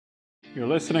You're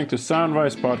listening to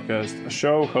Soundwise Podcast, a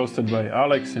show hosted by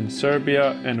Alex in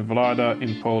Serbia and Vlada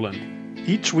in Poland.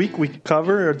 Each week we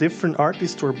cover a different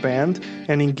artist or band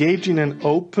and engage in an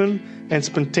open and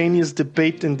spontaneous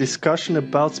debate and discussion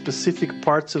about specific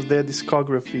parts of their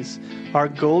discographies. Our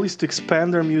goal is to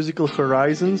expand our musical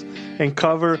horizons and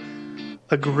cover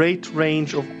a great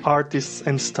range of artists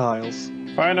and styles.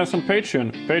 Find us on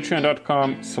Patreon,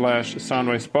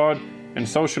 patreon.com/SoundwisePod, and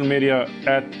social media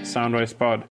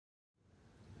 @SoundwisePod.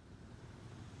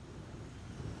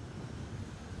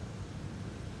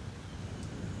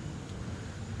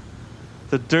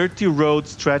 The dirty road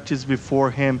stretches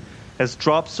before him as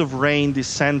drops of rain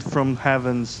descend from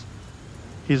heavens.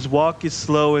 His walk is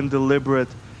slow and deliberate,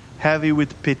 heavy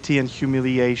with pity and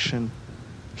humiliation.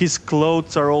 His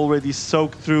clothes are already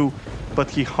soaked through,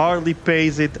 but he hardly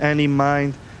pays it any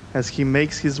mind as he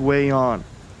makes his way on.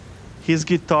 His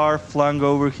guitar flung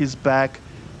over his back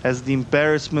as the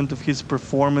embarrassment of his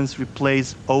performance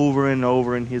replays over and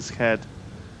over in his head.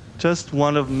 Just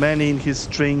one of many in his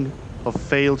string of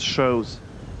failed shows.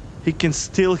 He can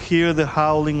still hear the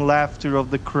howling laughter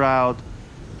of the crowd.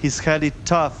 He's had it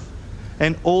tough,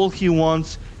 and all he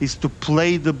wants is to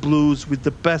play the blues with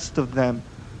the best of them,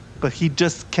 but he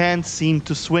just can't seem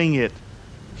to swing it.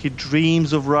 He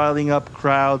dreams of riling up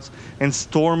crowds and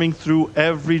storming through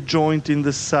every joint in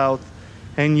the South,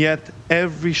 and yet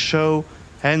every show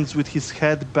ends with his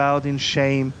head bowed in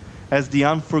shame as the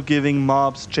unforgiving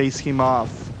mobs chase him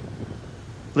off.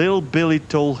 Little Billy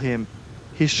told him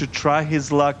he should try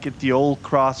his luck at the old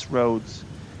crossroads.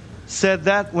 Said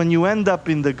that when you end up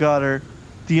in the gutter,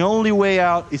 the only way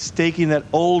out is taking that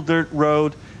old dirt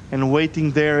road and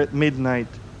waiting there at midnight.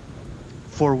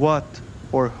 For what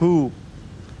or who?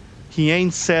 He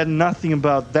ain't said nothing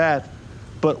about that,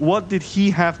 but what did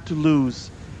he have to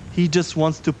lose? He just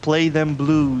wants to play them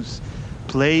blues.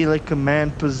 Play like a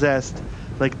man possessed,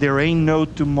 like there ain't no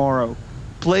tomorrow.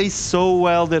 Play so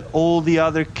well that all the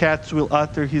other cats will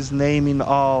utter his name in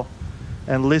awe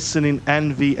and listen in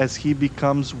envy as he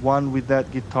becomes one with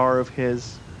that guitar of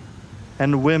his.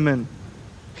 And women,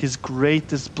 his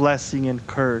greatest blessing and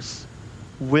curse.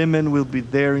 Women will be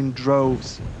there in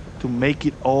droves to make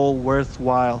it all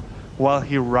worthwhile while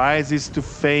he rises to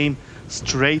fame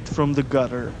straight from the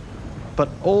gutter. But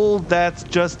all that's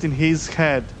just in his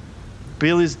head.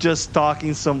 Billy's just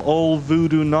talking some old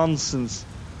voodoo nonsense.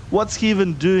 What's he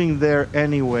even doing there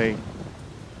anyway?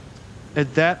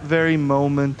 At that very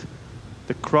moment,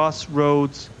 the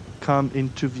crossroads come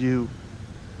into view.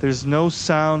 There's no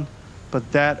sound but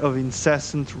that of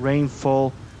incessant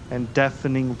rainfall and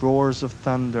deafening roars of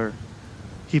thunder.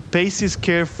 He paces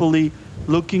carefully,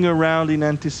 looking around in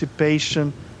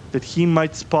anticipation that he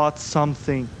might spot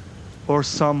something or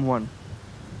someone,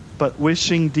 but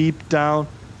wishing deep down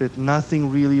that nothing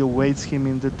really awaits him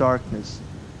in the darkness.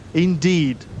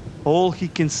 Indeed, all he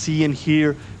can see and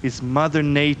hear is Mother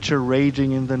Nature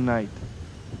raging in the night.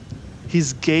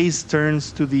 His gaze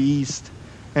turns to the east,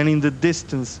 and in the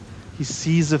distance he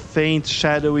sees a faint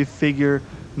shadowy figure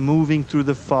moving through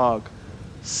the fog.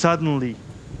 Suddenly,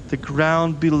 the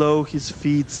ground below his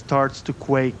feet starts to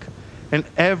quake, and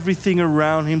everything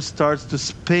around him starts to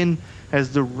spin as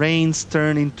the rains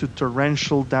turn into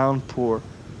torrential downpour.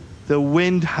 The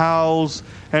wind howls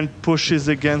and pushes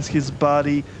against his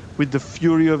body with the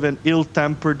fury of an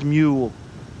ill-tempered mule.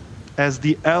 As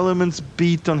the elements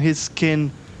beat on his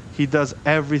skin, he does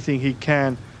everything he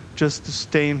can just to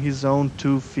stay on his own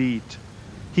 2 feet.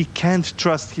 He can't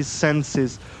trust his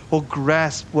senses or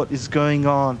grasp what is going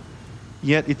on.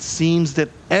 Yet it seems that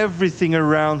everything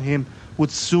around him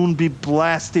would soon be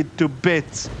blasted to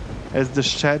bits as the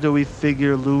shadowy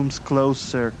figure looms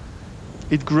closer.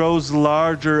 It grows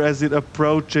larger as it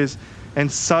approaches,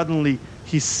 and suddenly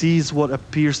he sees what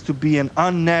appears to be an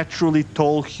unnaturally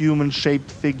tall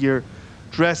human-shaped figure,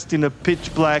 dressed in a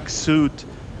pitch-black suit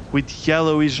with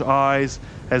yellowish eyes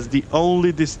as the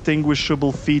only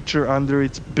distinguishable feature under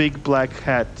its big black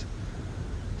hat.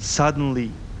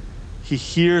 Suddenly, he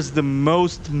hears the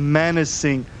most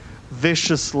menacing,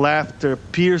 vicious laughter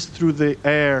pierce through the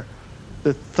air,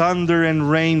 the thunder and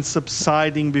rain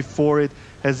subsiding before it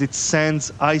as it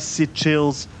sends icy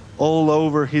chills all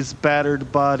over his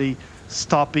battered body,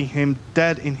 stopping him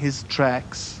dead in his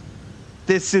tracks.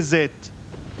 This is it.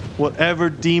 Whatever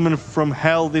demon from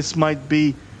hell this might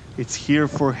be, it's here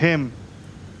for him.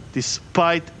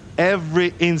 Despite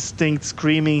every instinct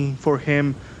screaming for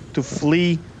him to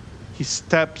flee, he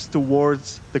steps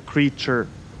towards the creature.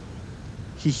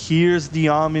 He hears the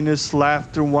ominous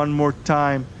laughter one more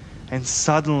time, and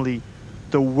suddenly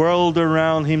the world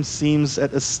around him seems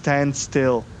at a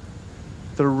standstill.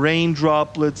 The rain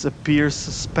droplets appear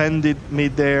suspended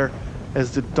midair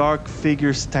as the dark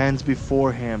figure stands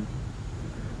before him.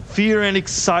 Fear and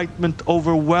excitement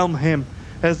overwhelm him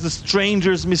as the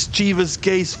stranger's mischievous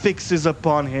gaze fixes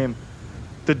upon him.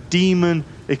 The demon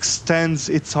extends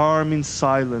its arm in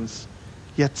silence,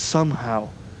 yet somehow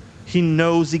he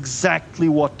knows exactly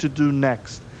what to do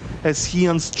next as he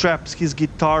unstraps his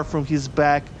guitar from his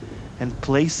back and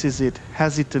places it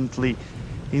hesitantly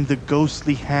in the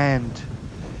ghostly hand.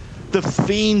 The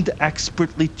fiend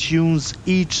expertly tunes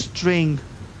each string,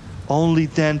 only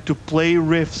then to play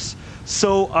riffs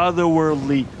so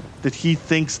otherworldly that he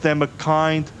thinks them a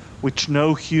kind which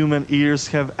no human ears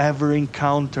have ever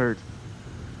encountered.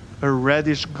 A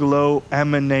reddish glow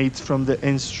emanates from the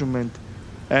instrument,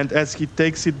 and as he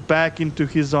takes it back into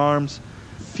his arms,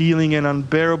 feeling an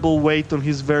unbearable weight on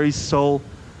his very soul,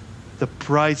 the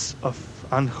price of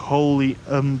unholy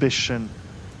ambition,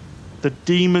 the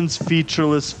demon's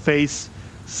featureless face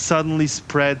suddenly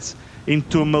spreads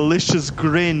into a malicious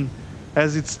grin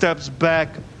as it steps back,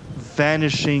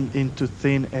 vanishing into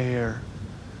thin air.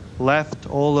 Left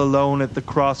all alone at the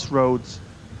crossroads,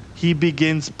 he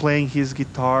begins playing his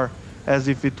guitar as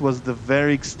if it was the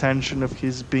very extension of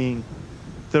his being.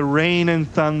 The rain and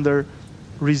thunder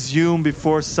resume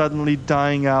before suddenly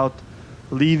dying out,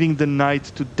 leaving the night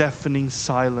to deafening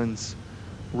silence.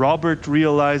 Robert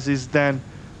realizes then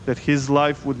that his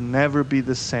life would never be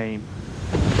the same.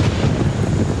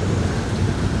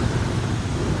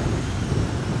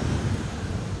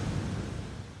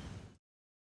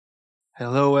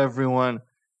 Hello, everyone,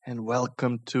 and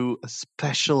welcome to a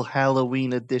special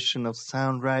Halloween edition of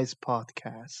Soundrise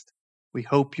Podcast. We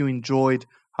hope you enjoyed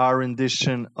our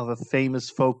rendition of a famous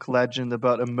folk legend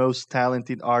about a most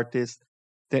talented artist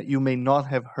that you may not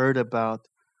have heard about,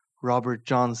 Robert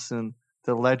Johnson,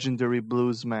 the legendary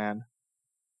bluesman.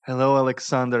 Hello,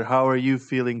 Alexander. How are you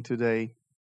feeling today?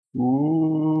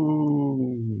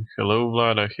 Ooh. Hello,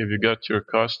 Vlada. Have you got your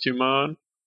costume on?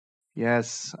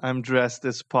 Yes, I'm dressed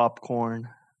as Popcorn,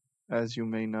 as you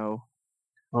may know.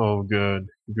 Oh, good.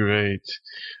 Great.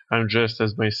 I'm dressed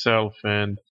as myself,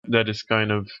 and that is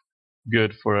kind of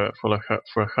good for a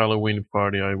Halloween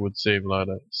party, I would say,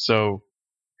 Vlada. So,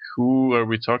 who are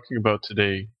we talking about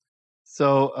today?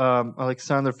 So,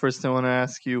 Alexander, first I want to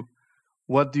ask you,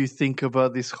 what do you think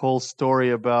about this whole story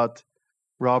about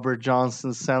Robert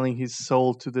Johnson selling his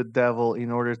soul to the devil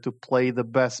in order to play the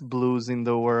best blues in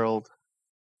the world?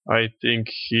 I think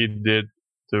he did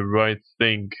the right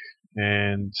thing,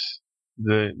 and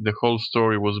the whole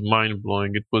story was mind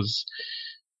blowing. It was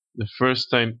the first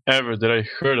time ever that I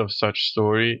heard of such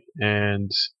story, and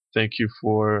thank you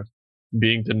for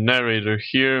being the narrator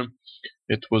here.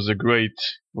 It was a great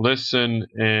listen,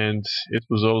 and it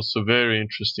was also very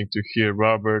interesting to hear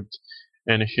Robert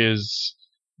and his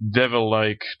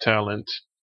devil-like talent.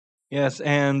 Yes,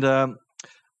 and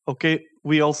okay,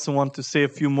 we also want to say a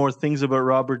few more things about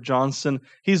Robert Johnson.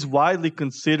 He's widely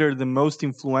considered the most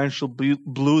influential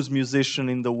blues musician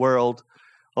in the world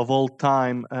of all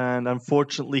time, and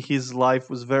unfortunately his life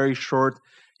was very short.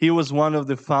 He was one of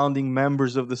the founding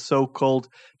members of the so-called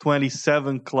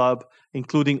 27 Club,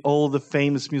 including all the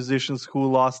famous musicians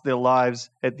who lost their lives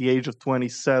at the age of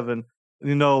 27.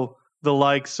 You know, the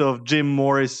likes of Jim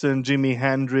Morrison, Jimi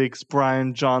Hendrix,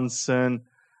 Brian Johnson,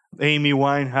 Amy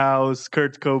Winehouse,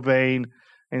 Kurt Cobain,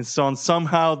 and so on.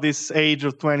 Somehow this age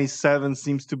of 27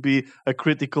 seems to be a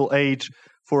critical age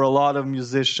for a lot of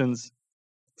musicians.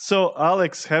 So,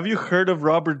 Alex, have you heard of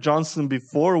Robert Johnson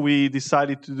before we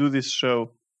decided to do this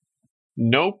show?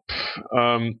 Nope.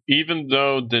 Even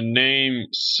though the name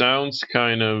sounds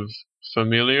kind of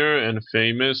familiar and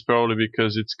famous, probably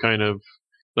because it's kind of,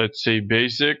 let's say,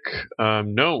 basic.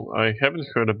 No, I haven't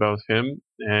heard about him,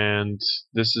 and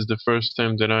this is the first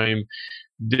time that I'm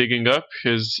digging up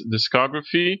his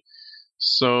discography.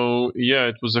 So yeah,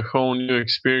 it was a whole new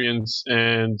experience,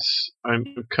 and I'm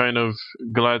kind of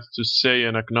glad to say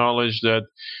and acknowledge that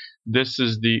this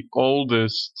is the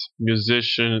oldest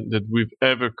musician that we've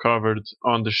ever covered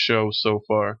on the show so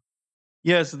far.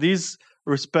 Yes, these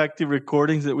respective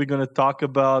recordings that we're going to talk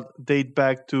about date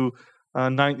back to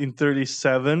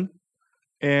 1937.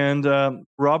 And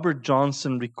Robert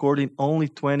Johnson recorded only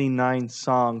 29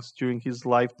 songs during his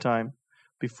lifetime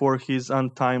before his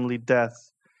untimely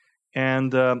death.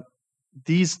 And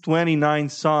these 29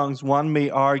 songs, one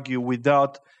may argue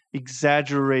without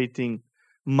exaggerating,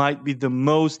 might be the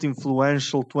most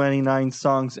influential 29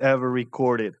 songs ever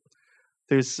recorded.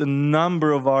 There's a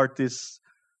number of artists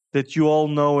that you all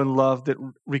know and love that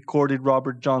recorded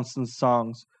Robert Johnson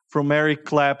songs, from Eric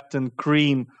Clapton,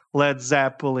 Cream, Led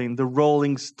Zeppelin, the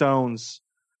Rolling Stones,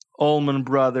 Allman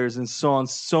Brothers, and so on.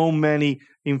 So many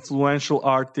influential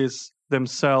artists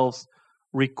themselves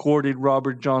recorded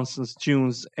Robert Johnson's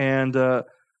tunes. And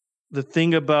the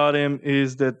thing about him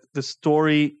is that the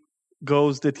story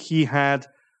goes that he had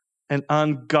an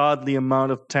ungodly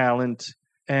amount of talent.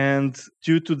 And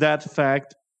due to that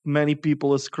fact, many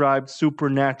people ascribed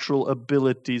supernatural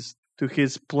abilities to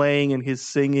his playing and his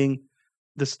singing.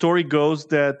 The story goes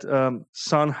that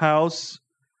Son House,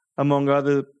 among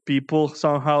other people,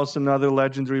 Son House, another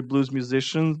legendary blues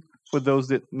musician, for those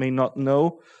that may not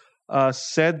know,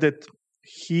 said that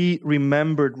he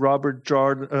remembered Robert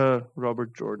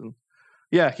Jordan.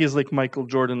 Yeah, he's like Michael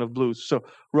Jordan of blues. So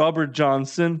Robert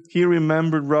Johnson, he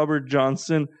remembered Robert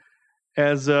Johnson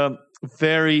as a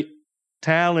very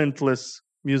talentless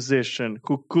musician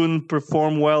who couldn't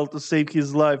perform well to save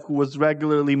his life, who was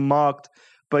regularly mocked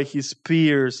by his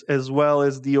peers as well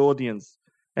as the audience.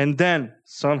 And then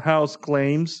Son House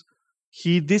claims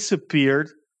he disappeared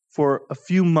for a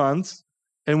few months,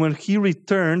 and when he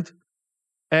returned,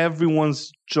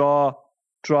 everyone's jaw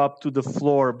dropped to the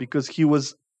floor because he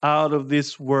was out of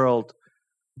this world,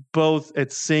 both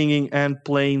at singing and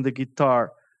playing the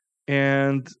guitar.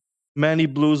 And many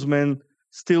bluesmen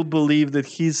still believe that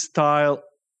his style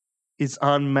is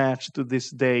unmatched to this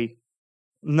day.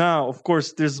 Now, of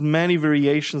course, there's many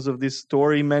variations of this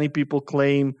story. Many people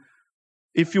claim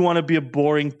if you want to be a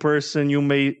boring person, you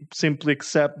may simply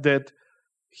accept that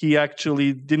he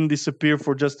actually didn't disappear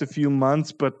for just a few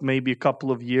months, but maybe a couple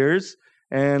of years,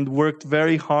 and worked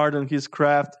very hard on his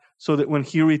craft so that when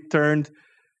he returned,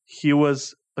 he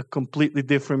was a completely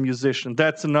different musician.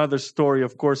 That's another story,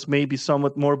 of course, maybe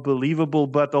somewhat more believable,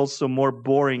 but also more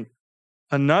boring.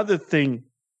 Another thing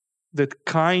that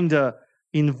kind of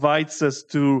invites us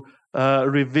to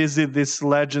revisit this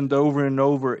legend over and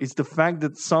over is the fact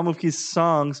that some of his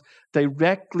songs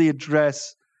directly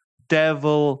address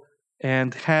devil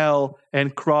and hell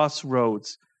and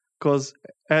crossroads. Because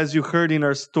as you heard in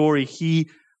our story, he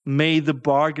made the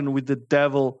bargain with the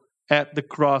devil at the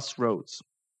crossroads.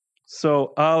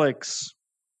 So, Alex,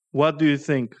 what do you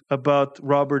think about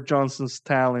Robert Johnson's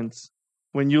talents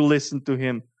when you listened to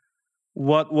him?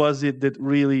 What was it that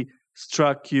really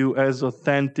struck you as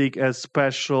authentic, as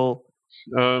special?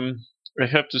 I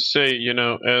have to say,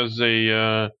 as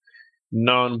a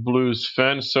non-blues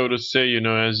fan, so to say,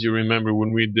 as you remember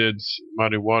when we did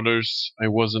Muddy Waters, I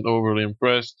wasn't overly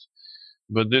impressed.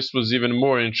 But this was even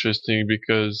more interesting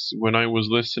because when I was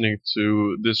listening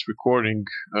to this recording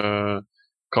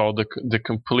called the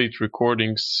Complete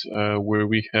Recordings, where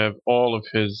we have all of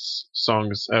his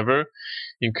songs ever,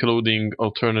 including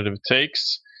alternative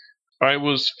takes, I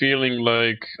was feeling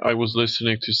like I was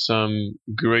listening to some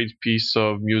great piece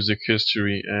of music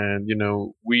history. And,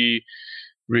 we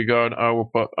regard our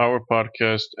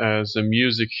podcast as a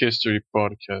music history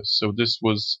podcast. So this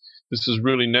is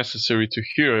really necessary to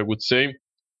hear, I would say.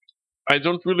 I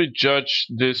don't really judge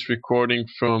this recording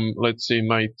from, let's say,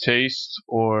 my taste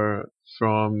or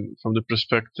from the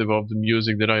perspective of the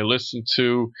music that I listen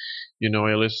to.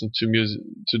 I listen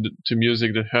to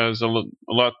music that has a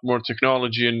lot more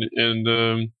technology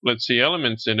and let's say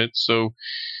elements in it. So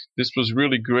this was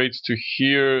really great to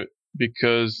hear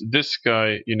because this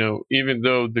guy, even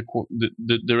though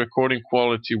the recording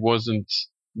quality wasn't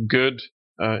good,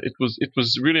 it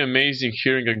was really amazing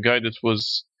hearing a guy that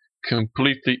was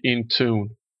completely in tune.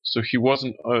 So he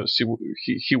wasn't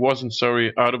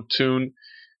out of tune.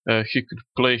 He could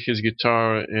play his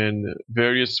guitar in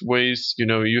various ways.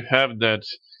 You have that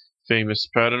famous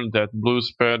pattern, that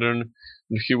blues pattern,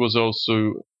 and he was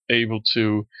also able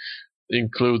to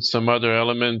include some other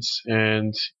elements,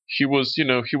 and he was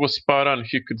spot on.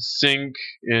 He could sing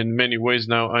in many ways.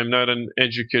 Now, I'm not an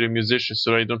educated musician,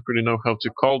 so I don't really know how to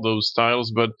call those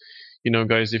styles, but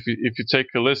guys, if you take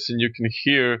a listen, you can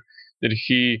hear that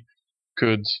he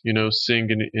could sing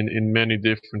in many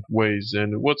different ways.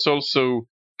 And what's also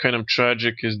kind of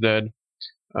tragic is that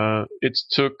it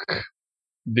took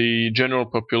the general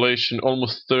population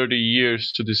almost 30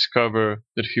 years to discover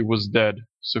that he was dead.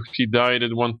 So he died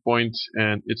at one point,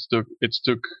 and it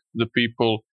took the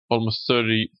people almost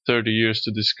 30 years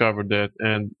to discover that.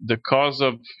 And the cause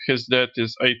of his death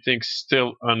is, I think,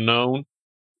 still unknown,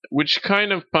 which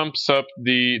kind of pumps up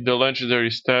the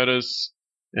legendary status.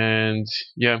 And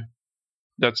yeah,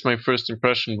 that's my first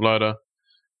impression, Vlada.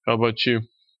 How about you?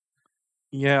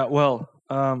 Yeah, well,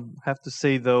 have to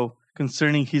say though,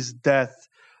 concerning his death,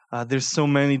 there's so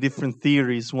many different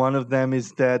theories. One of them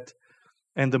is that,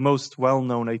 and the most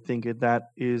well-known, I think,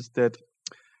 that is that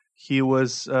he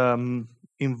was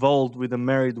involved with a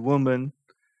married woman,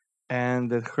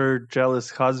 and that her jealous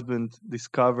husband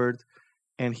discovered,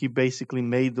 and he basically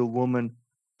made the woman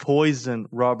poison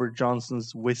Robert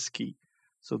Johnson's whiskey.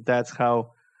 So that's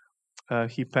how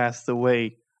he passed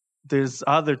away. There's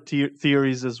other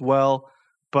theories as well,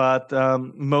 but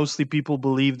mostly people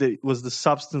believe that it was the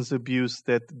substance abuse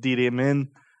that did him in,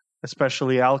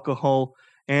 especially alcohol.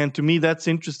 And to me, that's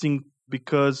interesting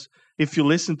because if you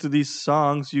listen to these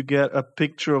songs, you get a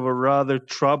picture of a rather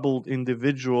troubled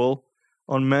individual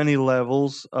on many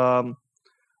levels.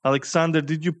 Alexander,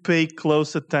 did you pay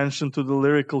close attention to the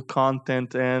lyrical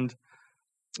content? And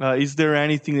is there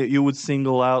anything that you would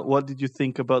single out? What did you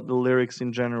think about the lyrics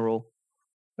in general?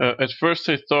 At first,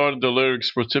 I thought the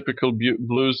lyrics were typical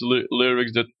blues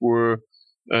lyrics that were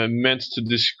meant to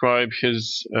describe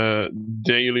his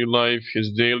daily life,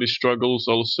 his daily struggles,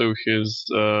 also his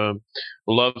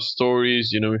love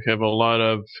stories. We have a lot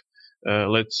of,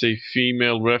 let's say,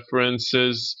 female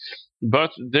references.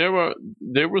 But there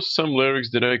were some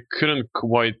lyrics that I couldn't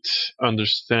quite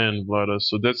understand, Vlada.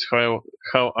 So that's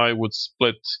how I would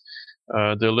split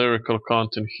the lyrical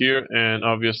content here, and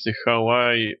obviously how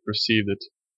I perceived it.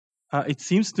 It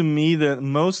seems to me that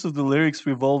most of the lyrics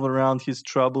revolve around his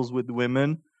troubles with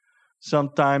women.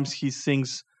 Sometimes he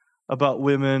sings about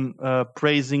women,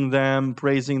 praising them,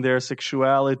 praising their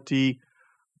sexuality,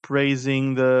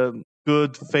 praising the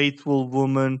good, faithful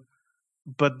woman.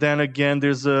 But then again,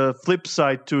 there's a flip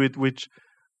side to it, which,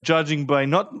 judging by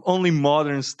not only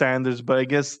modern standards, but I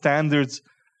guess standards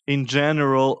in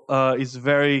general, is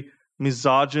very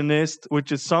misogynist,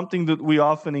 which is something that we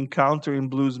often encounter in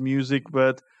blues music.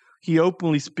 But he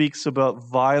openly speaks about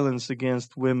violence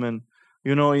against women.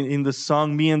 In the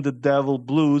song Me and the Devil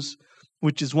Blues,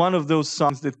 which is one of those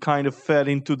songs that kind of fed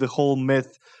into the whole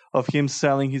myth of him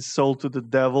selling his soul to the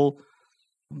devil.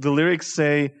 The lyrics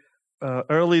say,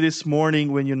 early this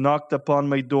morning when you knocked upon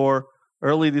my door,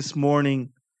 early this morning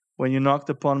when you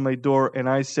knocked upon my door, and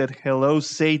I said, hello,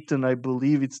 Satan, I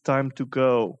believe it's time to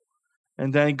go.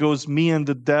 And then it goes, me and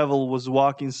the devil was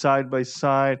walking side by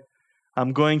side.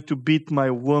 I'm going to beat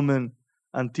my woman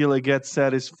until I get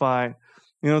satisfied.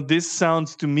 This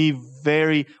sounds to me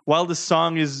while the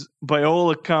song is by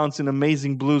all accounts an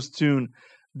amazing blues tune,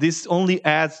 this only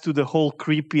adds to the whole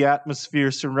creepy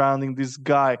atmosphere surrounding this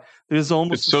guy. There's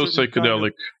almost it's so psychedelic, kind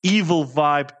of evil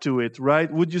vibe to it, right?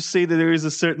 Would you say that there is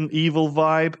a certain evil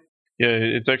vibe? Yeah,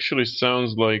 it actually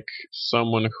sounds like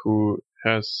someone who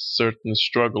has certain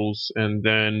struggles, and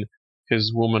then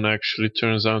his woman actually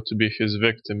turns out to be his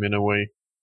victim in a way.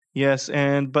 Yes,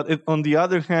 but on the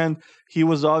other hand, he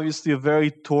was obviously a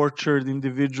very tortured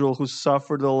individual who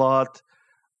suffered a lot,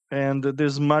 and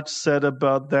there's much said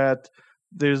about that.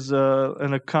 There's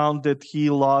an account that he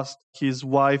lost his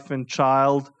wife and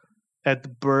child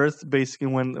at birth, basically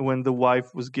when the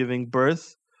wife was giving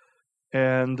birth,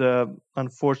 and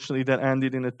unfortunately that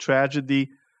ended in a tragedy.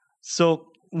 So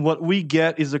what we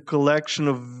get is a collection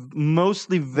of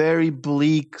mostly very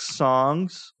bleak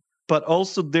songs, but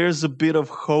also there's a bit of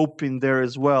hope in there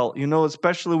as well,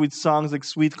 especially with songs like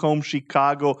Sweet Home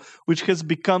Chicago, which has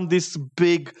become this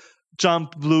big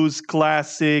jump blues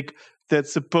classic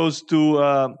that's supposed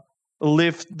to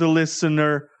lift the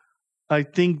listener. I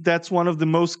think that's one of the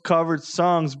most covered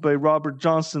songs by Robert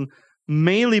Johnson,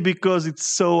 mainly because it's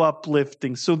so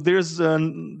uplifting. So there's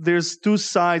two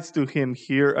sides to him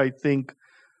here, I think,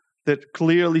 that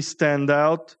clearly stand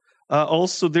out.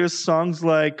 Also, there's songs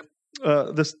like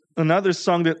another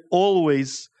song that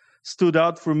always stood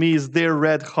out for me is They're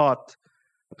Red Hot.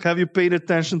 Have you paid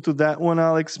attention to that one,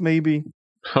 Alex, maybe?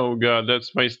 Oh, God,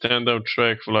 that's my standout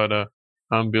track, Vlada.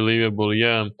 Unbelievable,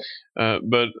 yeah.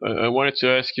 But I wanted to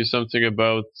ask you something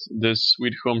about this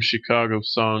Sweet Home Chicago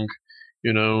song.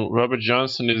 Robert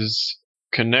Johnson is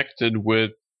connected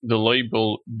with the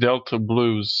label Delta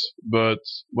Blues, but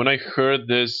when I heard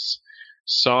this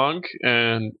song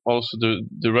and also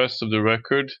the rest of the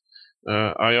record,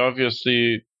 I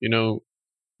obviously,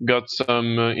 got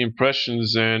some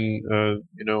impressions, and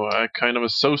I kind of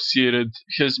associated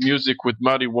his music with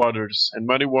Muddy Waters, and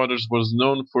Muddy Waters was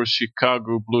known for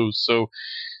Chicago blues. So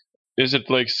is it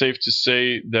safe to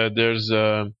say that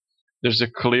there's a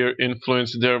clear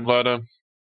influence there, Vlada?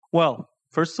 Well,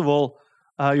 first of all,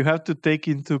 you have to take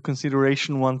into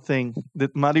consideration one thing,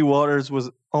 that Muddy Waters was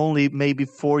only maybe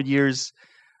 4 years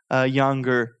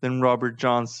younger than Robert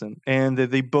Johnson, and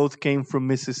that they both came from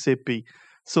Mississippi.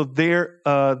 So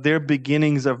their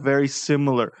beginnings are very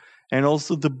similar. And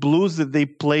also the blues that they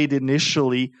played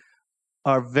initially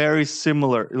are very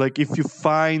similar. Like if you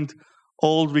find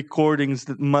old recordings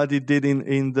that Muddy did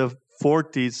in the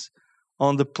 40s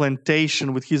on the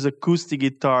plantation with his acoustic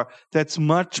guitar, that's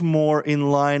much more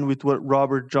in line with what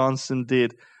Robert Johnson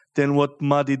did than what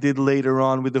Muddy did later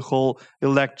on with the whole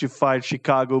electrified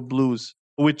Chicago blues,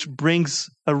 which brings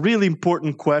a really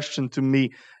important question to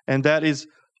me, and that is,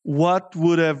 what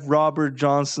would have Robert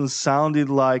Johnson sounded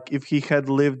like if he had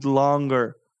lived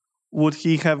longer? Would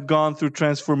he have gone through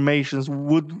transformations?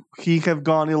 Would he have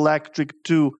gone electric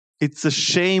too? It's a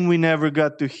shame we never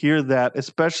got to hear that,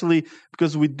 especially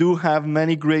because we do have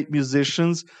many great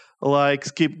musicians like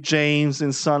Skip James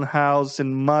and Son House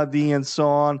and Muddy and so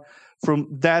on from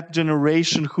that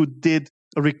generation who did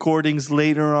recordings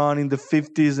later on in the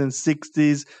 50s and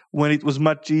 60s when it was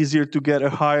much easier to get a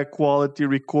higher quality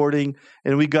recording,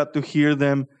 and we got to hear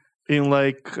them in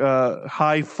like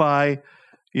hi-fi,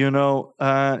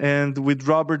 and with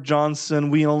Robert Johnson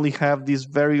we only have these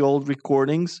very old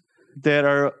recordings that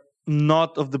are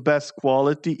not of the best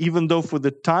quality, even though for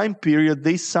the time period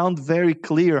they sound very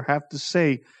clear, I have to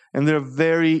say, and they're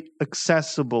very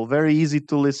accessible, very easy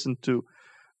to listen to.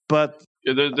 But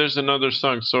there's another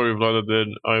song, sorry Vlada,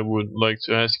 that I would like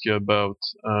to ask you about.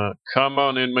 Come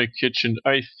On In My Kitchen.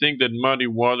 I think that Muddy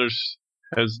Waters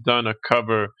has done a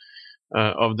cover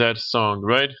of that song,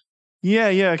 right?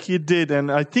 Yeah, he did.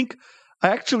 And I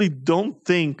actually don't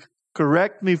think,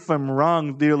 correct me if I'm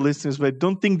wrong, dear listeners, but I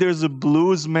don't think there's a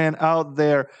blues man out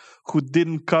there who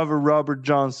didn't cover Robert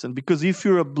Johnson. Because if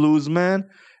you're a blues man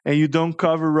and you don't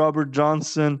cover Robert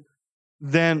Johnson,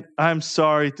 then I'm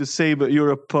sorry to say, but you're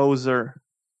a poser.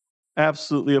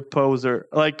 Absolutely a poser.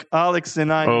 Like Alex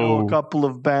and I know a couple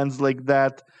of bands like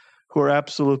that who are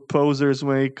absolute posers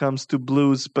when it comes to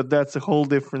blues, but that's a whole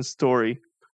different story.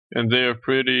 And they are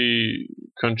pretty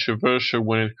controversial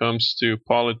when it comes to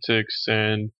politics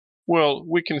and, well,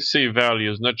 we can see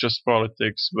values, not just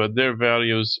politics, but their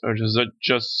values are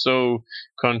just so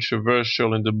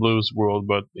controversial in the blues world.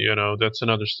 But, that's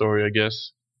another story, I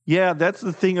guess. Yeah, that's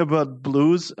the thing about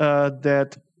blues,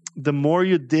 that the more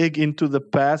you dig into the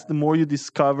past, the more you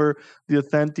discover the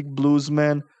authentic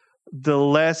bluesman, the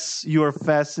less you are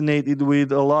fascinated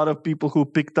with a lot of people who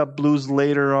picked up blues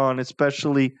later on,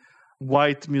 especially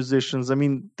white musicians. I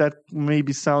mean, that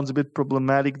maybe sounds a bit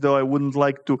problematic, though. I wouldn't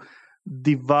like to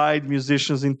divide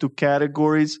musicians into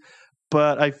categories,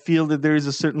 but I feel that there is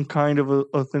a certain kind of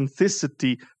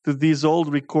authenticity to these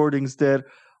old recordings that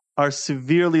are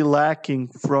severely lacking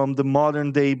from the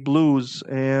modern day blues.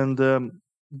 And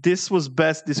this was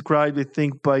best described, I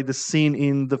think, by the scene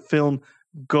in the film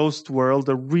Ghost World,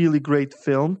 a really great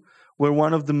film, where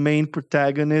one of the main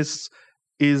protagonists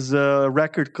is a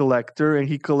record collector, and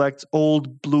he collects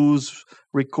old blues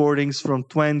recordings from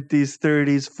 20s,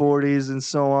 30s, 40s, and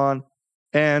so on.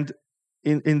 And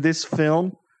in this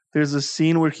film, there's a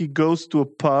scene where he goes to a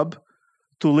pub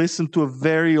to listen to a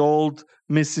very old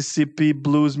Mississippi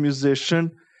blues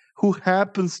musician who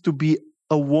happens to be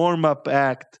a warm-up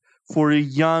act for a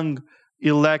young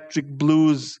electric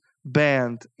blues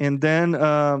band. And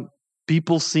then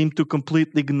people seem to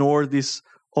completely ignore this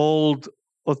old,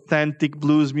 authentic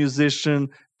blues musician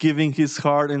giving his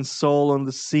heart and soul on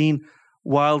the scene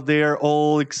while they're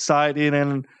all excited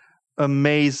and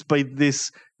amazed by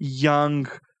this young,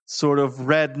 sort of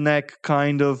redneck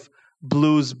kind of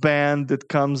blues band that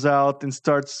comes out and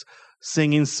starts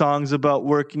singing songs about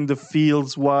working the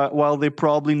fields while they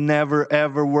probably never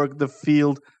ever worked the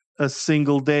field a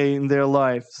single day in their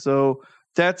life. So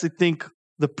that's, I think,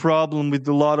 the problem with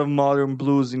a lot of modern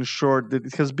blues, in short, that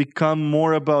it has become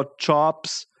more about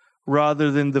chops rather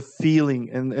than the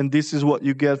feeling. And this is what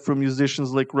you get from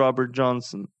musicians like Robert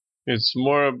Johnson. It's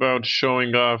more about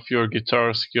showing off your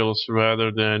guitar skills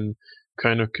rather than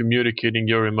kind of communicating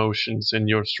your emotions and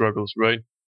your struggles, right?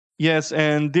 Yes,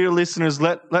 and dear listeners,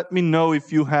 let me know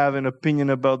if you have an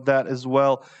opinion about that as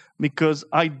well, because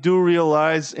I do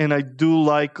realize, and I do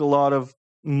like a lot of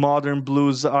modern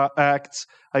blues acts.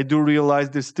 I do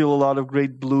realize there's still a lot of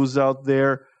great blues out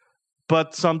there,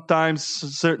 but sometimes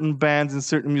certain bands and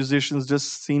certain musicians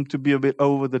just seem to be a bit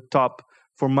over the top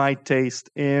for my taste,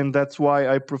 and that's why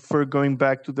I prefer going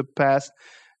back to the past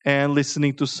and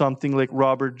listening to something like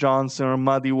Robert Johnson or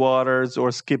Muddy Waters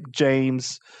or Skip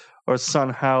James or Son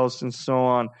House and so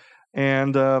on.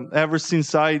 And ever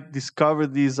since I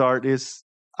discovered these artists,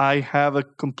 I have a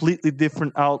completely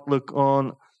different outlook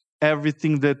on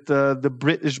everything that the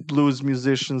British blues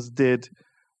musicians did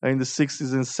in the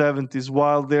 60s and 70s.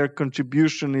 While their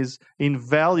contribution is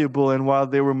invaluable and while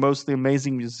they were mostly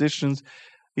amazing musicians,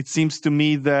 it seems to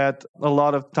me that a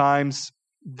lot of times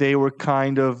they were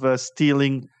kind of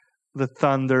stealing the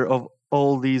thunder of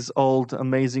all these old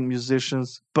amazing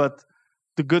musicians. But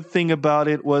the good thing about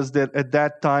it was that at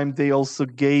that time they also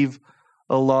gave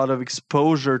a lot of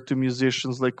exposure to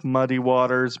musicians like Muddy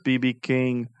Waters, B.B.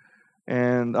 King,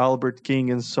 and Albert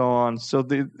King, and so on. So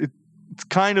it's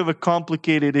kind of a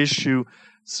complicated issue.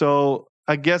 So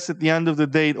I guess at the end of the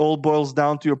day, it all boils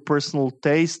down to your personal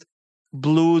taste.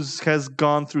 Blues has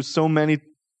gone through so many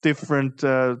different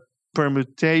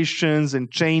permutations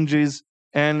and changes.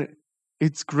 And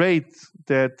it's great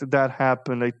that that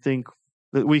happened. I think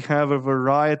that we have a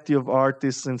variety of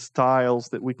artists and styles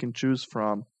that we can choose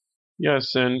from.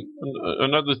 Yes, and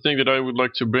another thing that I would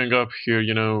like to bring up here,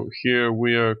 here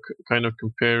we are kind of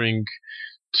comparing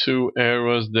two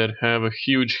eras that have a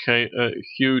huge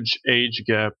age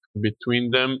gap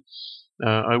between them.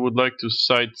 I would like to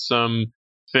cite some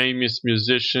famous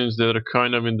musicians that are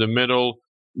kind of in the middle,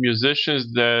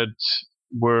 musicians that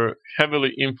were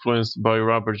heavily influenced by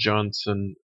Robert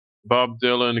Johnson, Bob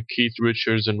Dylan, Keith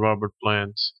Richards, and Robert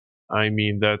Plant. I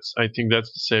think that's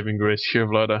the saving grace here,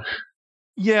 Vlada.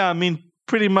 Yeah, I mean,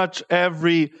 pretty much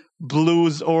every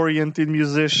blues-oriented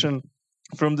musician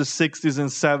from the 60s and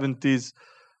 70s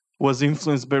was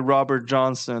influenced by Robert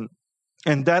Johnson.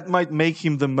 And that might make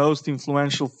him the most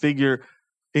influential figure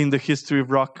in the history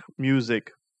of rock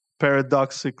music,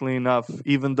 paradoxically enough,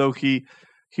 even though he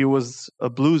was a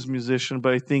blues musician.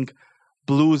 But I think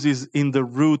blues is in the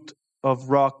root of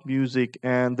rock music,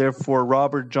 and therefore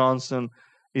Robert Johnson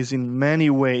is in many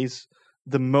ways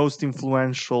the most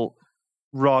influential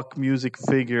rock music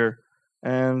figure.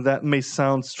 And that may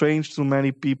sound strange to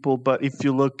many people, but if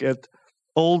you look at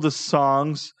all the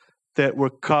songs that were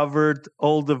covered,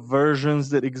 all the versions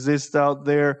that exist out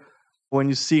there, when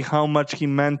you see how much he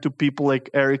meant to people like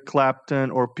Eric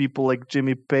Clapton or people like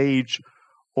Jimmy Page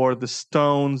or the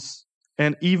Stones,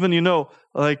 and even,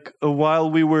 while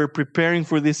we were preparing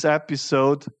for this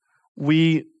episode,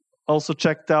 we also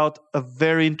checked out a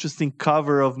very interesting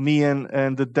cover of Me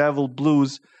and the Devil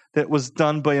Blues that was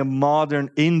done by a modern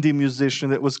indie musician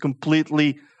that was a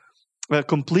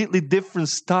completely different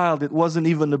style. That wasn't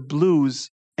even a blues.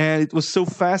 And it was so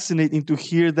fascinating to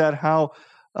hear that how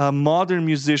modern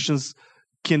musicians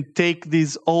can take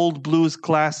these old blues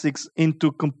classics into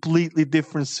a completely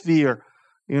different sphere,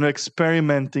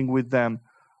 experimenting with them.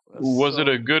 Was it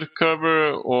a good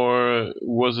cover, or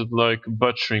was it like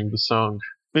butchering the song?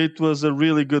 It was a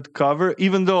really good cover,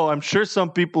 even though I'm sure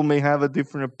some people may have a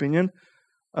different opinion.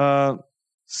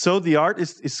 So the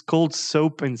artist is called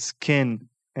Soap and Skin.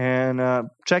 And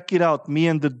check it out, Me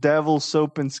and the Devil,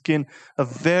 Soap and Skin, a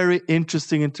very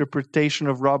interesting interpretation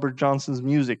of Robert Johnson's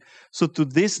music. So to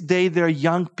this day, there are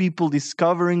young people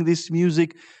discovering this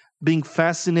music, being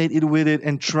fascinated with it,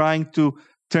 and trying to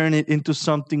turn it into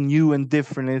something new and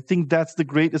different. And I think that's the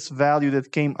greatest value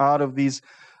that came out of these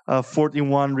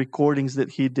 41 recordings that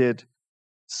he did.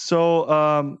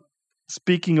 So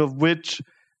speaking of which,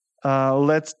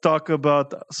 let's talk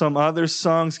about some other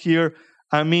songs here.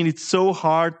 I mean, it's so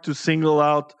hard to single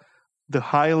out the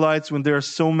highlights when there are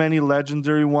so many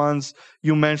legendary ones.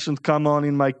 You mentioned Come On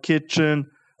In My Kitchen,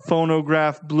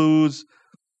 Phonograph Blues,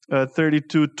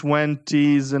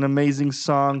 3220 is an amazing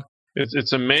song.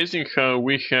 It's amazing how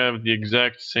we have the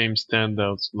exact same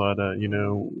standouts, Lada.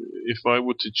 If I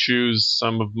were to choose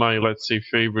some of my, let's say,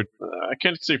 favorite, I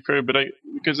can't say favorite, but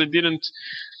because I didn't,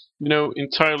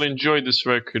 entirely enjoy this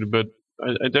record, but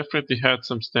I definitely had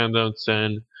some standouts,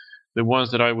 and the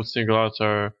ones that I would single out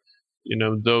are,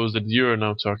 those that you're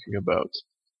now talking about.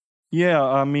 Yeah,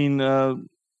 I mean,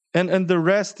 and the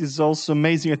rest is also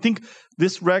amazing. I think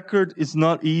this record is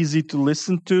not easy to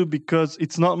listen to because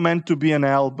it's not meant to be an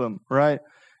album, right?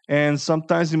 And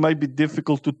sometimes it might be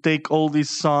difficult to take all these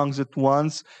songs at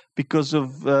once because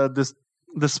of the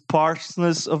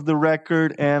sparseness of the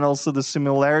record and also the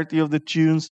similarity of the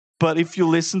tunes. But if you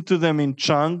listen to them in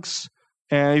chunks,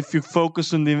 and if you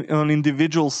focus on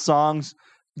individual songs,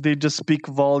 they just speak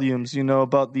volumes,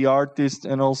 about the artist,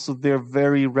 and also they're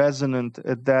very resonant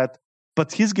at that.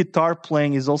 But his guitar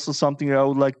playing is also something that I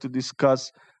would like to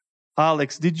discuss.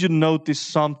 Alex, did you notice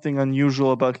something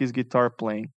unusual about his guitar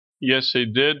playing? Yes, I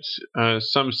did.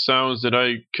 Some sounds that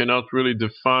I cannot really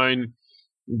define,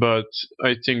 but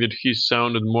I think that he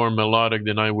sounded more melodic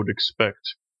than I would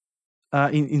expect.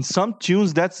 In some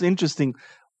tunes, that's interesting.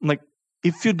 Like,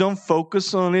 if you don't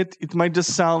focus on it, it might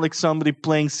just sound like somebody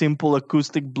playing simple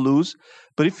acoustic blues.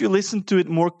 But if you listen to it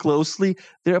more closely,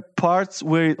 there are parts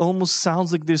where it almost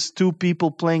sounds like there's two people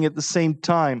playing at the same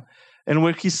time, and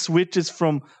where he switches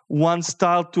from one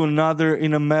style to another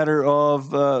in a matter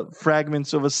of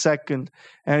fragments of a second.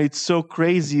 And it's so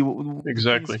crazy.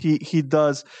 Exactly. He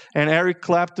does. And Eric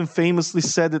Clapton famously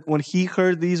said that when he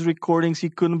heard these recordings, he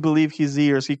couldn't believe his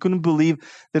ears. He couldn't believe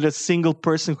that a single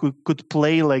person could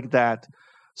play like that.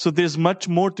 So there's much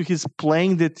more to his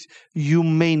playing that you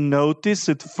may notice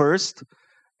at first.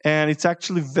 And it's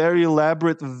actually very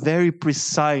elaborate, very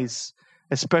precise,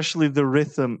 especially the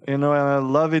rhythm. And I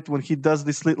love it when he does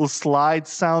this little slide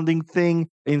sounding thing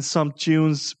in some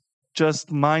tunes,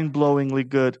 just mind-blowingly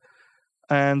good.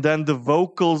 And then the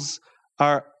vocals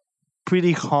are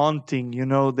pretty haunting. You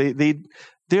know,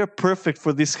 they're perfect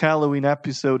for this Halloween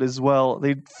episode as well.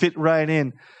 They fit right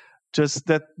in. Just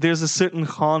that there's a certain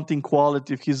haunting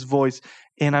quality of his voice.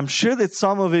 And I'm sure that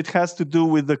some of it has to do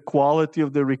with the quality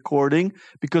of the recording,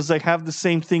 because I have the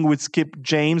same thing with Skip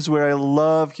James, where I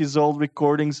love his old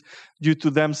recordings due to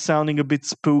them sounding a bit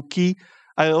spooky.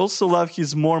 I also love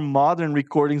his more modern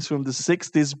recordings from the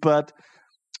 60s, but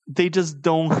they just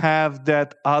don't have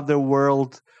that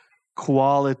otherworld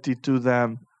quality to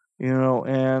them, you know,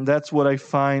 and that's what I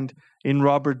find in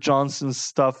Robert Johnson's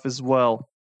stuff as well.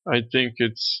 I think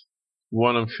it's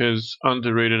one of his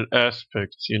underrated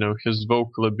aspects, his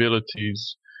vocal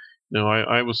abilities.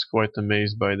 I was quite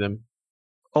amazed by them.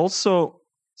 Also,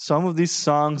 some of these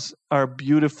songs are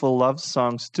beautiful love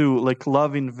songs too, like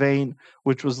Love in Vain,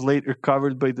 which was later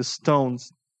covered by the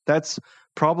Stones. That's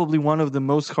probably one of the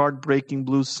most heartbreaking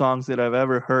blues songs that I've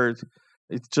ever heard.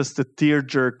 It's just a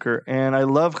tearjerker. And I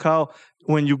love how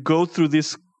when you go through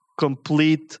this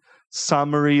complete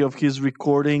summary of his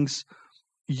recordings,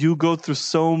 you go through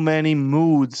so many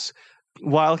moods.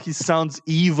 While he sounds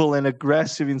evil and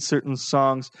aggressive in certain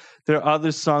songs, there are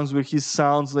other songs where he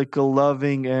sounds like a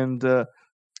loving and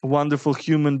wonderful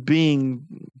human being.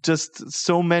 Just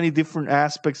so many different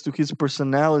aspects to his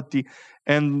personality.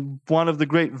 And one of the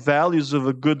great values of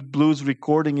a good blues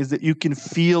recording is that you can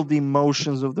feel the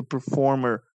emotions of the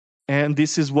performer. And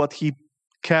this is what he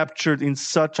captured in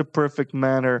such a perfect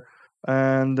manner.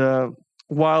 And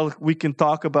while we can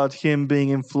talk about him being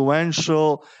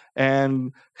influential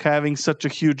and having such a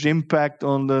huge impact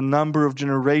on the number of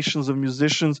generations of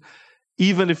musicians,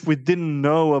 even if we didn't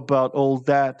know about all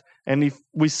that, and if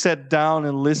we sat down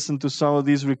and listened to some of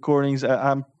these recordings,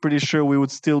 I'm pretty sure we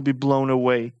would still be blown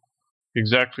away.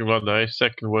 Exactly, Vlada. I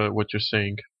second what you're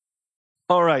saying.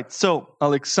 All right, so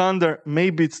Alexander,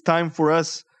 maybe it's time for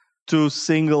us to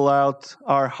single out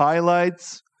our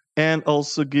highlights and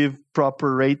also give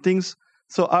proper ratings.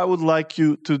 So I would like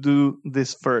you to do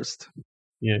this first.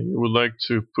 Yeah, you would like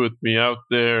to put me out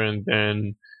there and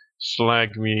then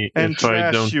slag me and if trash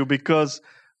I don't. You, because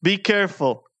be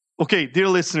careful. Okay, dear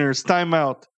listeners, time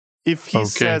out. If he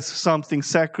says something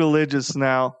sacrilegious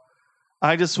now,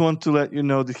 I just want to let you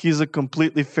know that he's a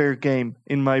completely fair game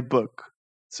in my book.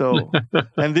 So,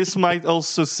 and this might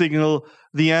also signal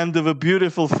the end of a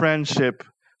beautiful friendship.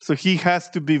 So he has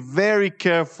to be very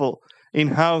careful in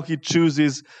how he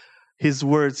chooses his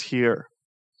words here.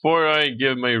 Before I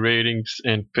give my ratings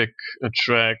and pick a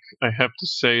track, I have to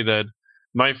say that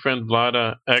my friend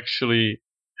Vlada actually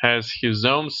has his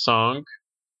own song,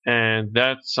 and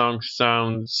that song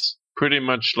sounds pretty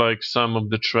much like some of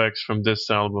the tracks from this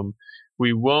album.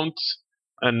 We won't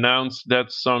announce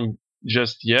that song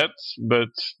just yet, but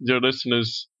dear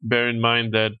listeners, bear in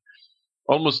mind that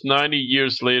almost 90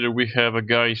 years later, we have a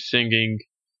guy singing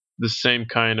the same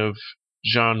kind of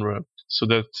genre. So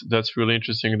that's really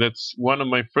interesting. That's one of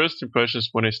my first impressions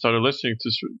when I started listening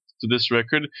to this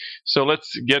record. So let's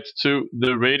get to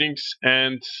the ratings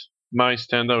and my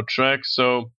standout track.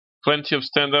 So plenty of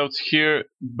standouts here,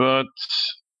 but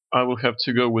I will have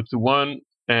to go with one,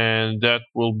 and that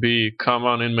will be Come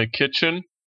On In My Kitchen.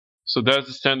 So that's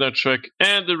the standout track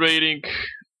and the rating.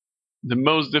 The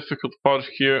most difficult part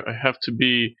here, I have to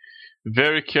be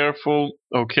very careful.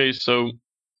 Okay, so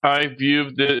I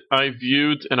viewed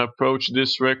and approached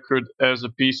this record as a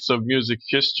piece of music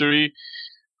history.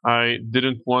 I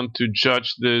didn't want to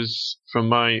judge this from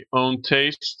my own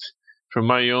taste, from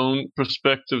my own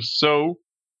perspective. So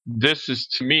this is,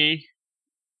 to me,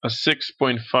 a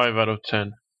 6.5 out of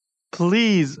 10.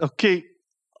 Please, okay,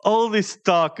 all this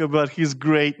talk about his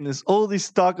greatness, all this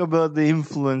talk about the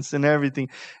influence and everything,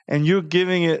 and you're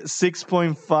giving it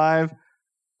 6.5.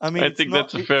 I mean, I think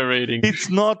that's a fair rating. It's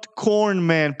not Korn,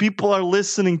 man. People are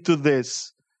listening to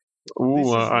this.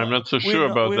 Ooh, I'm not so sure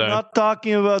about that. We're not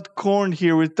talking about Korn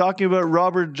here. We're talking about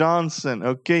Robert Johnson,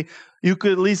 okay? You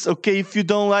could at least, okay, if you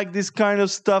don't like this kind of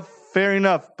stuff, fair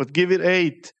enough, but give it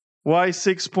 8. Why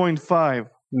 6.5?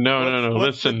 No.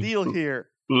 What's Listen. the deal here?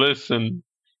 Listen,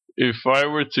 if I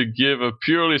were to give a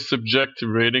purely subjective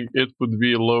rating, it would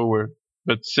be lower.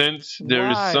 But since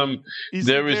there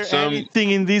is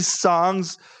anything in these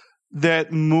songs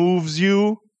that moves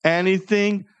you?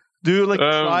 Anything? Do you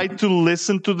try to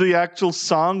listen to the actual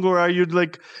song, or are you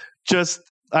just,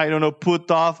 I don't know,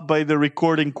 put off by the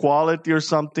recording quality or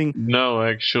something? No,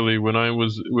 actually, when I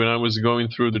was going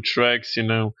through the tracks,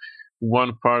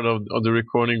 one part of the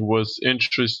recording was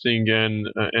interesting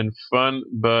and fun,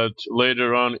 but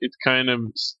later on it kind of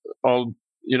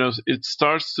it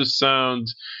starts to sound.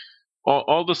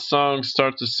 All the songs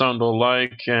start to sound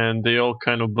alike, and they all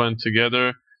kind of blend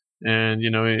together. and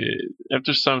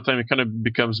after some time it kind of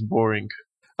becomes boring.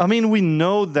 I mean, we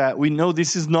know that. We know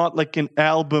this is not like an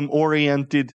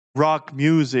album-oriented rock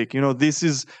music. This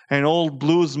is an old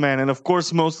blues man, and of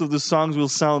course, most of the songs will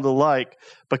sound alike.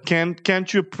 But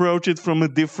can't you approach it from a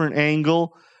different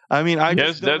angle? I mean,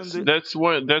 that's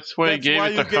why I gave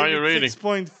it a higher rating.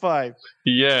 6.5.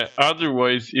 Yeah.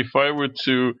 Otherwise, if I were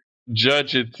to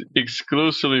judge it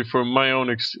exclusively from my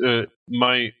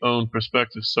own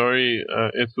perspective,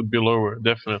 it would be lower,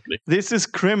 definitely. This is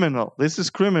criminal,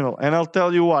 and I'll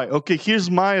tell you why. Okay,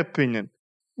 here's my opinion.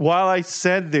 While I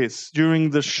said this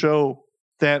during the show,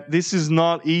 that this is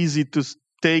not easy to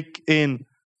take in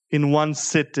one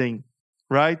sitting,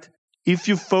 right? If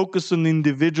you focus on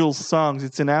individual songs,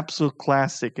 it's an absolute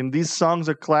classic, and these songs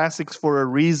are classics for a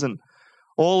reason.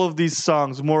 All of these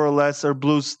songs, more or less, are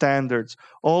blues standards.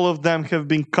 All of them have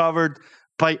been covered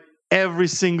by every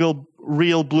single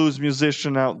real blues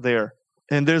musician out there.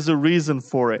 And there's a reason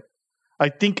for it. I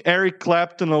think Eric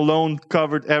Clapton alone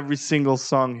covered every single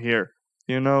song here,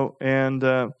 And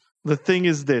the thing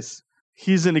is this.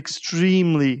 He was an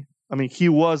extremely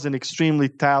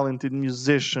talented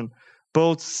musician.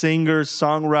 Both singer,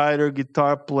 songwriter,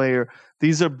 guitar player.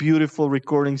 These are beautiful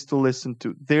recordings to listen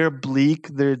to. They're bleak,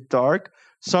 they're dark.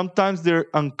 Sometimes they're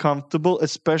uncomfortable,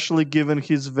 especially given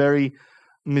his very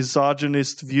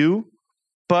misogynist view.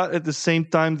 But at the same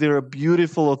time, they're a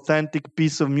beautiful, authentic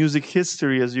piece of music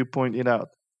history, as you pointed out.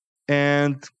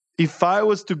 And if I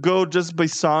was to go just by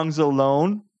songs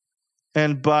alone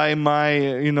and by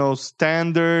my,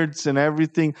 standards and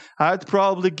everything, I'd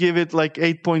probably give it like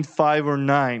 8.5 or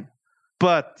 9.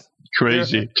 But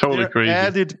crazy, totally crazy.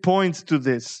 Added points to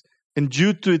this, and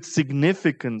due to its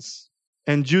significance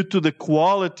and due to the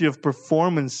quality of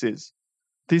performances,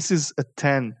 this is a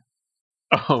 10.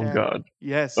 Oh 10. God!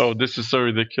 Yes. Oh, this is so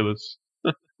ridiculous.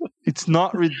 It's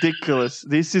not ridiculous.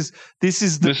 This is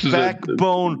the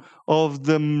backbone of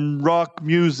the rock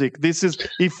music. This is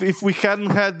if we hadn't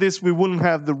had this, we wouldn't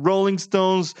have the Rolling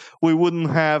Stones. We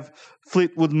wouldn't have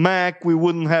Fleetwood Mac. We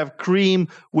wouldn't have Cream.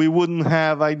 We wouldn't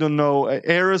have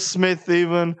Aerosmith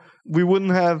even. We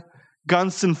wouldn't have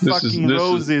Guns N'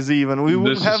 Roses even. We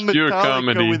wouldn't have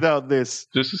Metallica without this.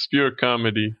 This is pure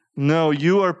comedy. No,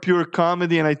 you are pure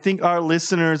comedy, and I think our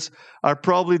listeners are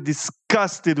probably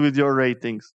disgusted with your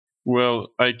ratings. Well,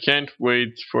 I can't wait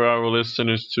for our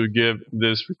listeners to give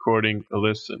this recording a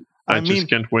listen. I just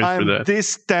can't wait for that. I'm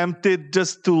this tempted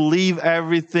just to leave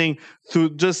everything, to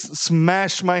just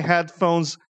smash my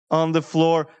headphones on the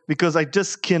floor, because I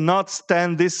just cannot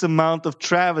stand this amount of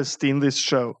travesty in this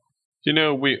show.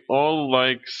 We all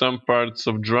like some parts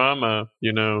of drama.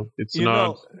 It's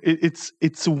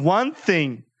one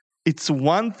thing. It's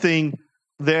one thing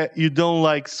that you don't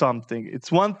like something.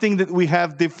 It's one thing that we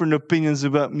have different opinions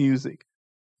about music.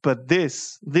 But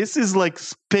this is like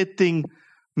spitting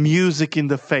music in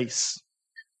the face.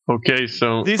 Okay,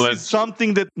 so this is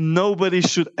something that nobody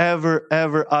should ever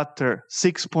utter.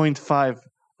 6.5,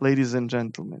 ladies and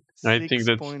gentlemen. I think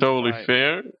that's totally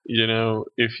fair.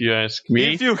 If you ask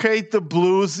me. If you hate the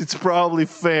blues, it's probably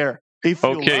fair. If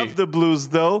you love the blues,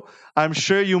 though, I'm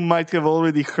sure you might have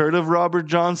already heard of Robert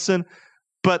Johnson.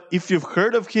 But if you've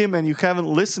heard of him and you haven't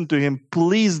listened to him,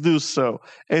 please do so.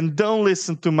 And don't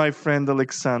listen to my friend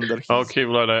Alexander. Okay,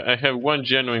 Vlad, I have one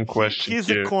genuine question. He's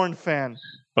a Korn fan.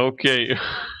 Okay.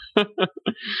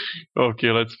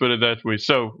 Okay, let's put it that way.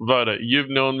 So, Vlada, you've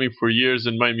known me for years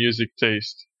and my music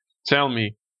taste. Tell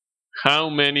me, how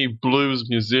many blues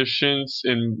musicians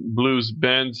and blues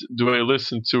bands do I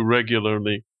listen to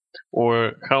regularly?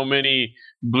 Or how many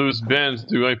blues bands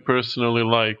do I personally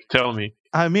like? Tell me.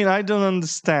 I mean, I don't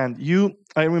understand.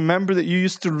 I remember that you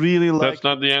used to really like... That's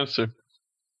not the answer.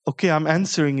 Okay, I'm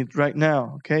answering it right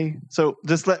now, okay? So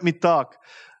just let me talk.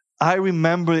 I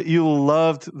remember that you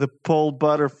loved the Paul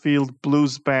Butterfield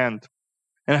Blues Band.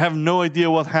 And I have no idea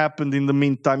what happened in the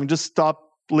meantime. You just stopped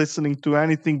listening to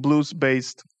anything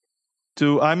blues-based.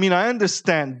 I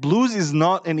understand. Blues is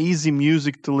not an easy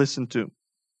music to listen to,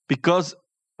 because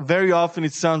very often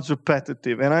it sounds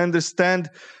repetitive. And I understand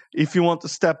if you want to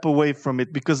step away from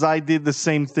it, because I did the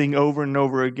same thing over and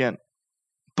over again.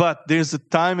 But there's a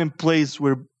time and place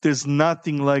where there's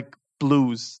nothing like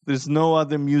blues. There's no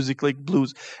other music like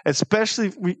blues,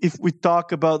 especially if we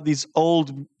talk about these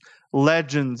old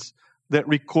legends that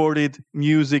recorded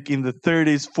music in the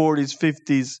 30s, 40s,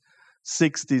 50s,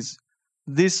 60s.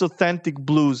 This authentic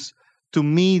blues, to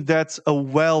me, that's a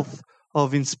wealth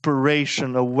of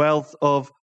inspiration, a wealth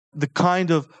of the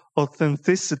kind of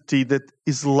authenticity that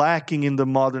is lacking in the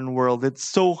modern world. It's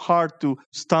so hard to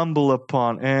stumble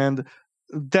upon. And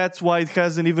that's why it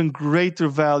has an even greater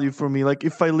value for me. Like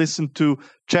if I listen to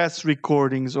jazz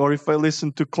recordings or if I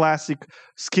listen to classic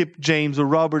Skip James or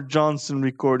Robert Johnson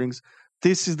recordings,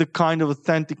 this is the kind of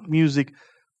authentic music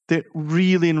that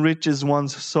really enriches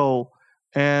one's soul.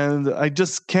 And I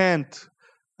just can't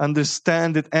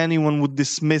understand that anyone would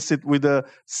dismiss it with a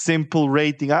simple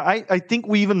rating. I think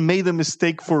we even made a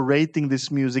mistake for rating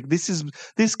this music.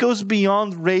 This goes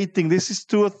beyond rating. This is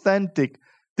too authentic.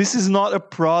 This is not a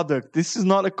product. This is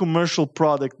not a commercial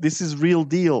product. This is real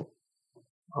deal.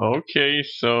 Okay,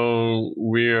 so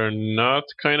we are not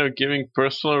kind of giving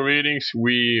personal ratings.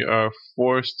 We are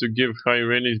forced to give high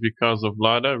ratings because of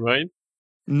Vlada, right?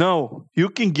 No, you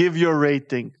can give your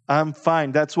rating. I'm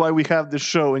fine. That's why we have the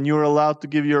show, and you're allowed to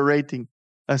give your rating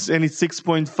as any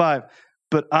 6.5.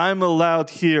 But I'm allowed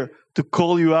here to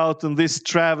call you out on this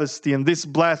travesty and this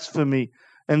blasphemy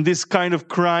and this kind of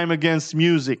crime against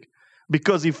music.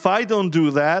 Because if I don't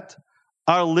do that,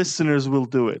 our listeners will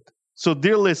do it. So,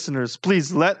 dear listeners,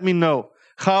 please let me know,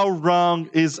 how wrong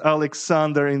is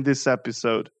Alexander in this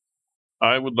episode?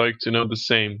 I would like to know the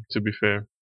same, to be fair.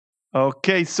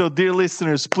 Okay, so dear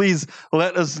listeners, please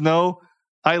let us know.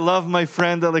 I love my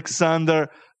friend Alexander,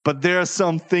 but there are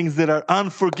some things that are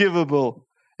unforgivable,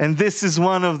 and this is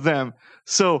one of them.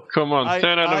 So come on,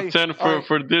 10 out of 10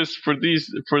 for this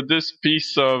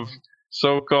piece of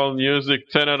so-called music.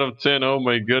 10 out of 10. Oh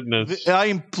my goodness! I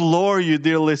implore you,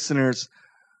 dear listeners,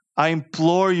 I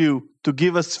implore you to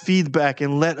give us feedback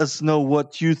and let us know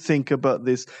what you think about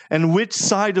this and which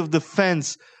side of the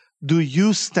fence do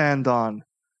you stand on.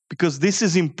 Because this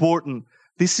is important.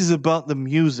 This is about the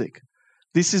music.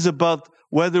 This is about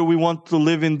whether we want to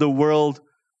live in the world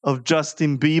of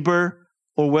Justin Bieber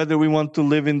or whether we want to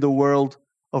live in the world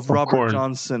of Robert Korn.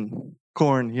 Johnson.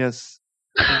 Korn, yes.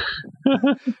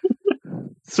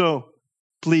 So,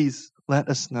 please let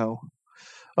us know.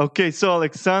 Okay, so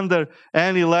Alexander,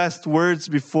 any last words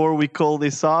before we call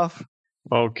this off?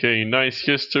 Okay, nice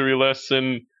history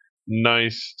lesson.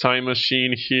 Nice time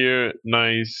machine here.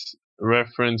 Nice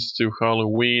reference to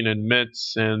Halloween and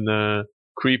myths and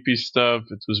creepy stuff.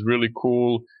 It was really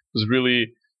cool. It was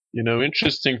really,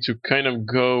 interesting to kind of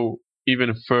go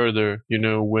even further.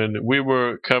 When we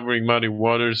were covering Muddy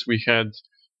Waters, we had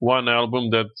one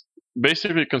album that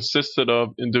basically consisted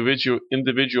of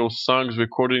individual songs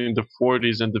recorded in the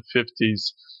 40s and the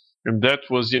 50s, and that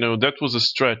was a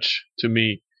stretch to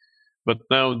me. But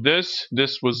now this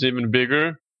was even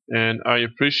bigger, and I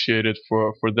appreciate it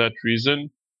for that reason.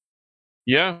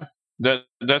 Yeah,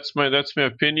 that's my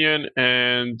opinion,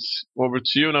 and over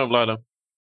to you now, Vlada.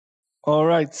 All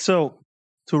right, so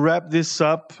to wrap this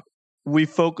up, we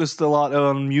focused a lot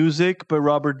on music by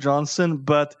Robert Johnson,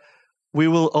 but we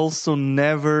will also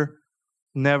never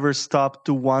stop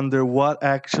to wonder what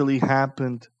actually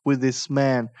happened with this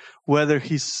man, whether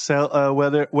he sold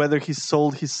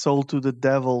his soul to the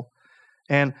devil.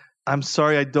 And I'm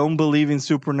sorry, I don't believe in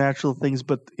supernatural things,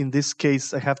 but in this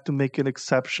case, I have to make an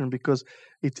exception because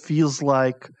it feels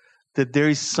like that there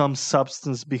is some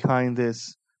substance behind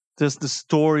this. There's the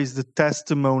stories, the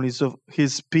testimonies of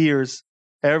his peers.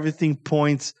 Everything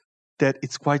points that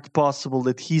it's quite possible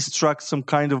that he struck some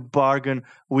kind of bargain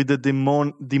with a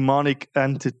demonic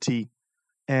entity.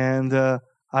 And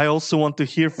I also want to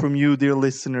hear from you, dear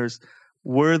listeners.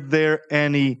 Were there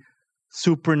any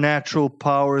supernatural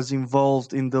powers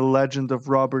involved in the legend of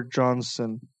Robert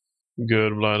Johnson?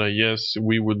 Good, Vlada. Yes,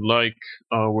 we would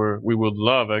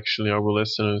love actually our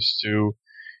listeners to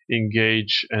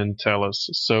engage and tell us.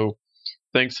 So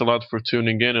thanks a lot for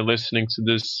tuning in and listening to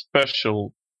this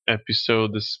special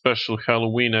episode, this special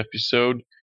Halloween episode.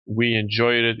 We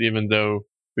enjoyed it, even though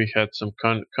we had some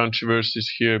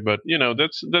controversies here, but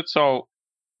that's all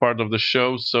part of the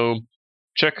show. So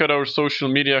check out our social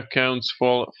media accounts,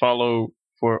 follow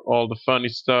for all the funny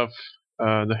stuff.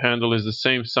 The handle is the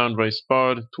same, Soundrise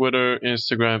Pod, Twitter,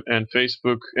 Instagram, and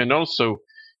Facebook. And also,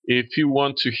 if you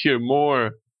want to hear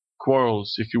more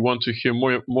quarrels, if you want to hear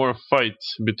more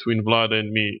fights between Vlada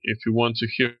and me, if you want to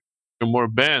hear more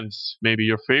bands, maybe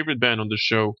your favorite band on the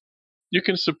show, you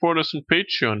can support us on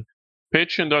Patreon.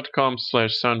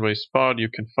 Patreon.com/SoundrisePod. You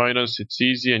can find us. It's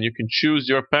easy, and you can choose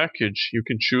your package. You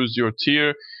can choose your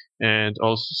tier and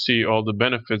also see all the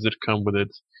benefits that come with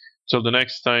it. Till the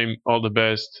next time, all the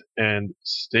best and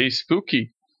stay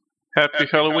spooky. Happy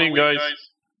Halloween, guys.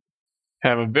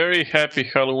 Have a very happy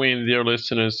Halloween, dear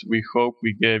listeners. We hope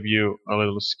we gave you a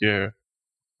little scare.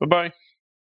 Bye-bye.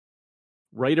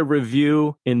 Write a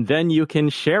review, and then you can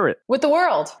share it with the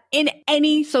world in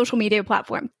any social media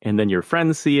platform. And then your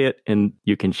friends see it, and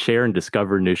you can share and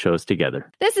discover new shows together.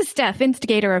 This is Steph,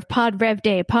 instigator of Pod Rev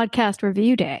Day, Podcast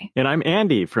Review Day. And I'm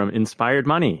Andy from Inspired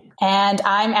Money. And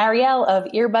I'm Ariel of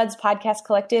Earbuds Podcast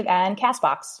Collective and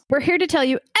CastBox. We're here to tell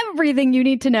you everything you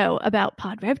need to know about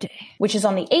Pod Rev Day, which is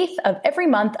on the 8th of every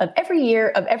month of every year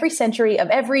of every century of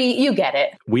every, you get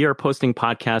it. We are posting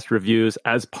podcast reviews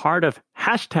as part of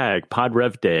hashtag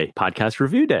PodRevDay, Podcast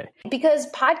Review Day. Because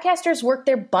podcasters work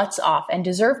their butts off and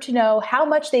deserve to know how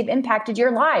much they've impacted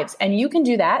your lives. And you can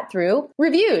do that through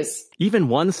reviews. Even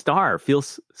 1 star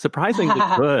feels surprisingly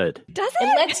good. Does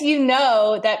It lets you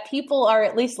know that people are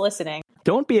at least listening.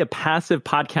 Don't be a passive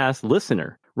podcast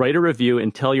listener. Write a review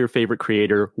and tell your favorite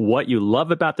creator what you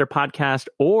love about their podcast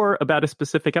or about a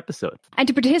specific episode. And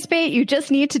to participate, you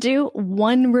just need to do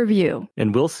 1 review.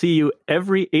 And we'll see you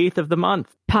every 8th of the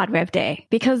month. Pod Rev Day,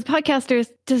 because podcasters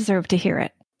deserve to hear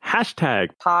it. Hashtag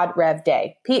Pod Rev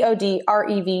Day.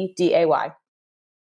 PODREVDAY.